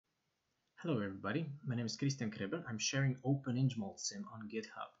Hello everybody, my name is Christian Krebel. I'm sharing openInjMoldSim on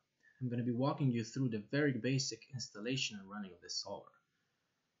GitHub. I'm going to be walking you through the very basic installation and running of this solver.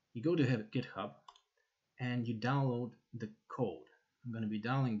 You go to GitHub and you download the code. I'm going to be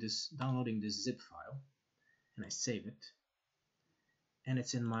downloading this zip file, and I save it, and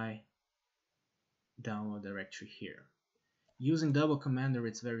it's in my download directory here. Using double commander,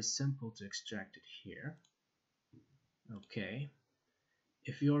 it's very simple to extract it here. Okay.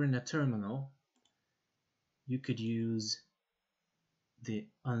 If you're in a terminal, you could use the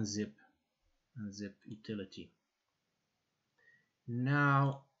unzip utility.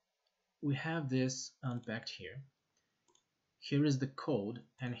 Now we have this unpacked here. Here is the code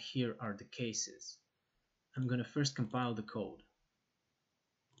and here are the cases. I'm going to first compile the code.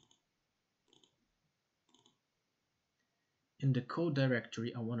 In the code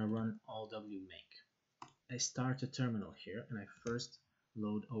directory, I want to run all wmake. I start a terminal here and I first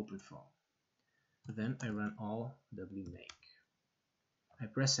load OpenFOAM. Then I run all wmake. I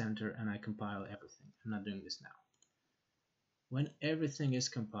press enter and I compile everything. I'm not doing this now. When everything is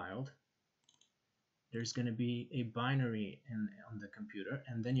compiled, there's going to be a binary on the computer,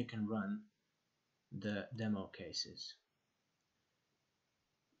 and then you can run the demo cases.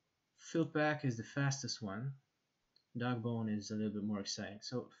 Fillpack is the fastest one. Dogbone is a little bit more exciting.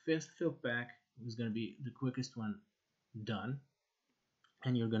 So Fillpack is going to be the quickest one done,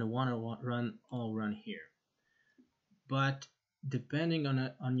 and you're going to want to run here. But depending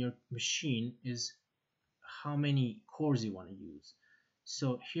on your machine is how many cores you want to use.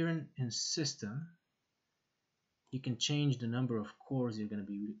 So here in system, you can change the number of cores you're going to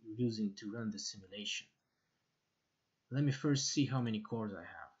be using to run the simulation. Let me first see how many cores I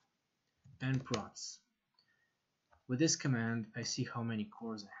have. nprots. With this command, I see how many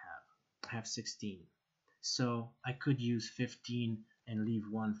cores I have. I have 16. So I could use 15 and leave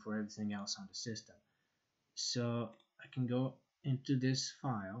one for everything else on the system. So I can go into this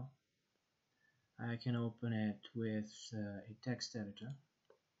file. I can open it with a text editor,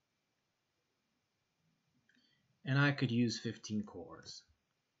 and I could use 15 cores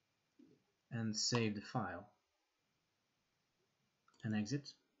and save the file and exit.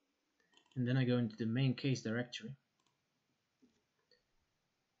 And then I go into the main case directory.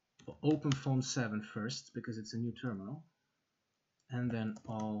 OpenFOAM 7 first because it's a new terminal, and then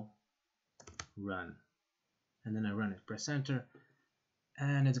all run, and then I run it. Press enter,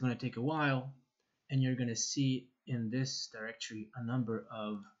 and it's going to take a while, and you're going to see in this directory a number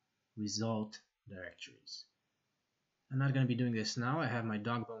of result directories. I'm not going to be doing this now. I have my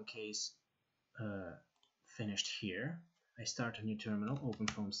Dogbone case finished here. I start a new terminal,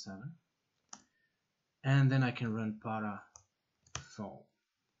 OpenFOAM 7, and then I can run paraFOAM,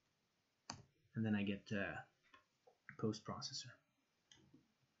 and then I get post processor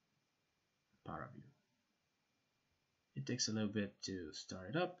paraview. It takes a little bit to start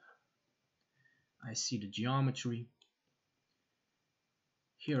it up. I see the geometry.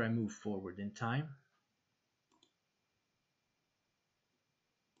 Here I move forward in time,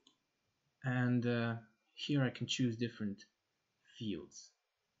 and here I can choose different fields.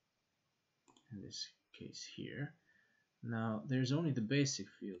 In this case here, now there's only the basic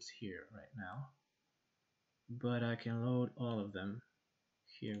fields here right now, but I can load all of them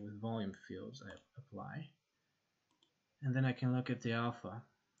here with volume fields. I apply, and then I can look at the alpha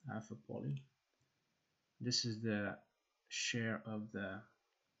poly. This is the share of the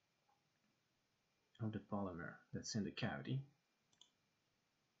polymer that's in the cavity,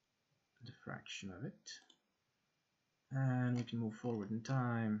 the fraction of it, and we can move forward in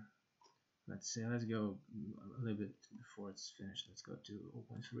time. Let's go a little bit before it's finished. Let's go to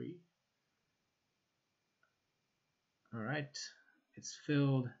 0.3. Alright, it's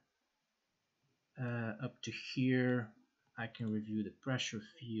filled up to here. I can review the pressure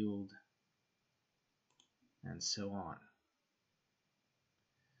field and so on.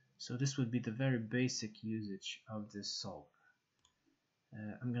 So this would be the very basic usage of this solver.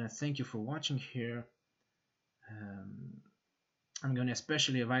 I'm going to thank you for watching here. I'm going to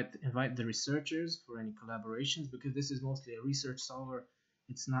especially invite the researchers for any collaborations, because this is mostly a research solver.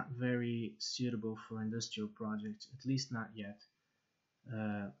 It's not very suitable for industrial projects, at least not yet.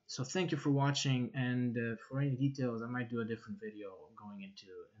 So thank you for watching, and for any details I might do a different video going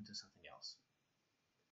into something